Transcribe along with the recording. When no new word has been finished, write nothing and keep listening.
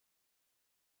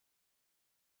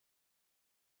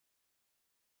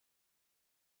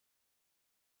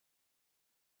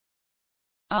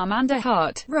Armando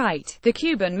Hart, right, the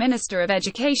Cuban Minister of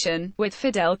Education, with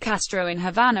Fidel Castro in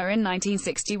Havana in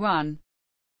 1961.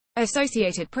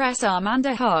 Associated Press.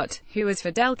 Armando Hart, who was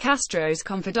Fidel Castro's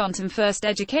confidant and first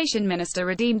education minister,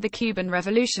 redeemed the Cuban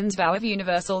Revolution's vow of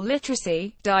universal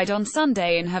literacy, died on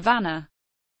Sunday in Havana.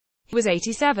 He was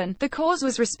 87. The cause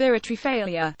was respiratory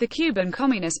failure, the Cuban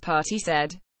Communist Party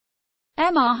said.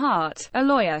 M.R. Hart, a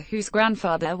lawyer whose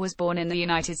grandfather was born in the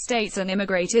United States and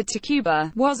immigrated to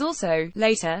Cuba, was also,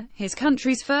 later, his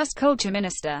country's first culture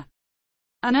minister.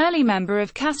 An early member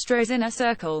of Castro's inner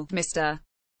circle, Mr.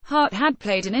 Hart had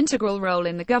played an integral role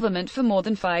in the government for more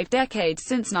than 5 decades,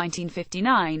 since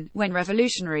 1959, when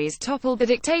revolutionaries toppled the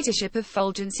dictatorship of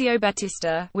Fulgencio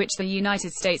Batista, which the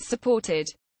United States supported.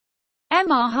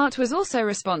 M.R. Hart was also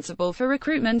responsible for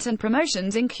recruitment and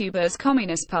promotions in Cuba's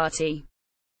Communist Party.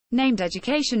 Named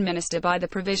education minister by the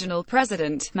provisional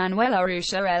president, Manuel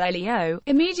Arusha Lelio,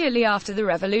 immediately after the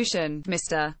revolution,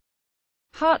 Mr.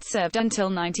 Hart served until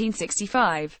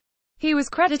 1965. He was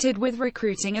credited with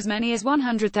recruiting as many as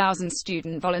 100,000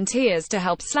 student volunteers to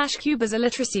help slash Cuba's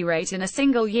illiteracy rate in a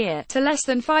single year, to less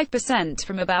than 5%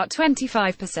 from about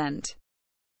 25%.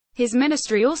 His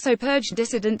ministry also purged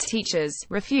dissident teachers,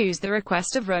 refused the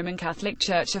request of Roman Catholic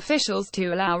Church officials to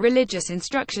allow religious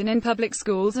instruction in public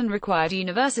schools, and required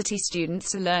university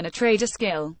students to learn a trade or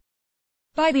skill.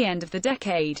 By the end of the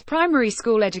decade, primary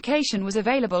school education was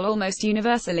available almost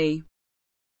universally.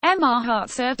 M.R. Hart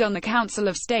served on the Council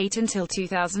of State until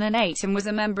 2008 and was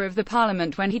a member of the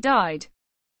parliament when he died.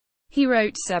 He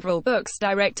wrote several books,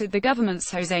 directed the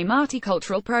government's José Martí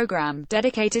cultural program,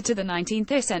 dedicated to the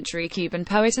 19th century Cuban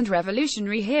poet and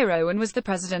revolutionary hero, and was the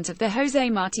president of the José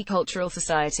Martí Cultural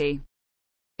Society.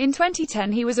 In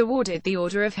 2010 he was awarded the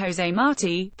Order of José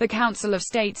Martí, the Council of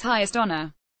State's highest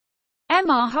honor.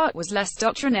 M.R. Hart was less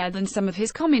doctrinaire than some of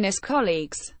his communist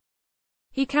colleagues.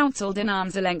 He counseled an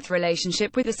arm's-length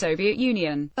relationship with the Soviet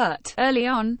Union, but, early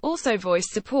on, also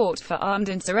voiced support for armed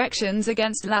insurrections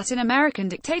against Latin American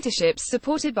dictatorships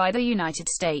supported by the United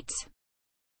States.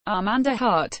 Armando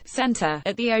Hart, Center,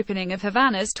 at the opening of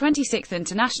Havana's 26th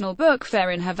International Book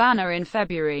Fair in Havana in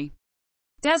February.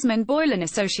 Desmond Boylan,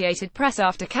 Associated Press.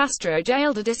 After Castro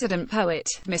jailed a dissident poet,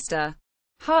 Mr.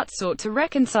 Hart sought to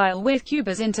reconcile with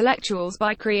Cuba's intellectuals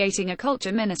by creating a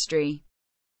culture ministry.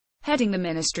 Heading the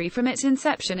ministry from its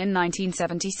inception in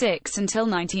 1976 until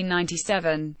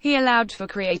 1997, he allowed for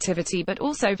creativity but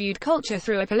also viewed culture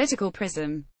through a political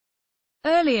prism.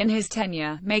 Early in his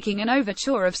tenure, making an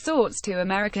overture of sorts to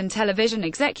American television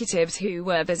executives who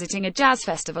were visiting a jazz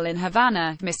festival in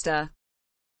Havana, Mr.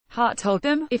 Hart told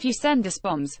them, "If you send us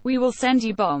bombs, we will send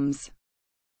you bombs.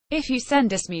 If you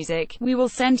send us music, we will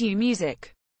send you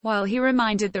music." While he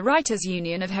reminded the Writers'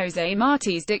 Union of José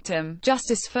Martí's dictum,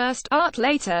 "Justice first, art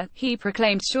later," he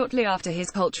proclaimed shortly after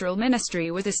his cultural ministry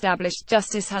was established,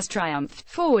 "Justice has triumphed.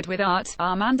 Forward with art."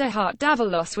 Armando Hart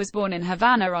Davalos was born in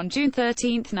Havana on June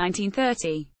 13,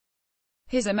 1930.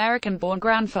 His American-born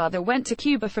grandfather went to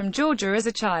Cuba from Georgia as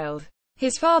a child.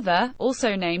 His father,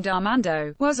 also named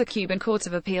Armando, was a Cuban Court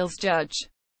of Appeals judge.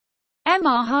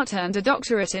 M.R. Hart earned a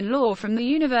doctorate in law from the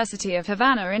University of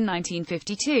Havana in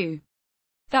 1952.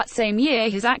 That same year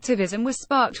his activism was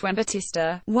sparked when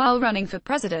Batista, while running for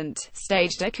president,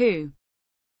 staged a coup.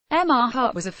 M.R.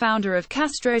 Hart was a founder of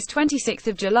Castro's 26th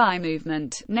of July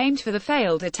movement, named for the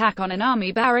failed attack on an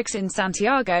army barracks in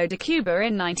Santiago de Cuba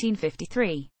in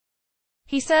 1953.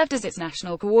 He served as its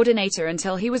national coordinator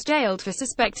until he was jailed for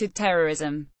suspected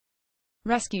terrorism.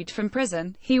 Rescued from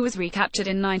prison, he was recaptured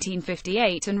in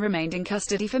 1958 and remained in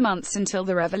custody for months until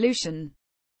the revolution.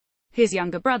 His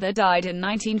younger brother died in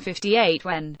 1958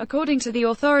 when, according to the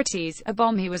authorities, a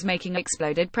bomb he was making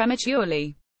exploded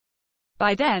prematurely.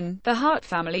 By then, the Hart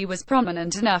family was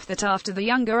prominent enough that after the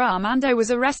younger Armando was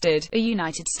arrested, a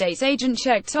United States agent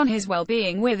checked on his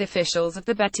well-being with officials of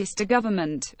the Batista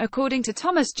government, according to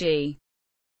Thomas G.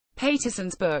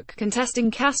 Paterson's book,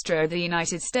 Contesting Castro, the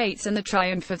United States and the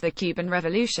Triumph of the Cuban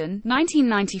Revolution,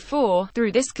 1994,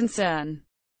 through this concern.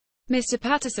 Mr.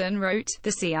 Patterson wrote,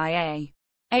 "The CIA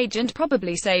agent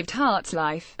probably saved Hart's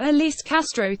life, at least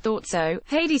Castro thought so."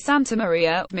 Heidi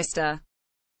Santamaria, Mr.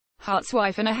 Hart's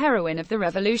wife and a heroine of the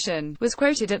revolution, was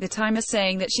quoted at the time as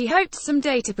saying that she hoped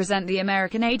someday to present the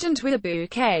American agent with a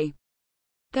bouquet.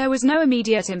 There was no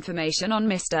immediate information on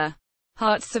Mr.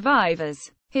 Hart's survivors.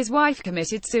 His wife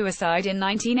committed suicide in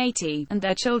 1980, and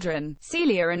their children,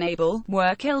 Celia and Abel,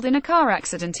 were killed in a car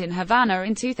accident in Havana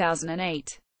in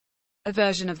 2008. A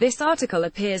version of this article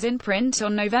appears in print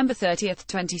on November 30,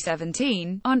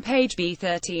 2017, on page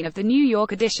B13 of the New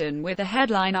York edition with the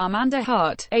headline "Armando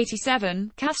Hart,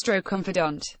 87, Castro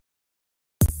Confidant."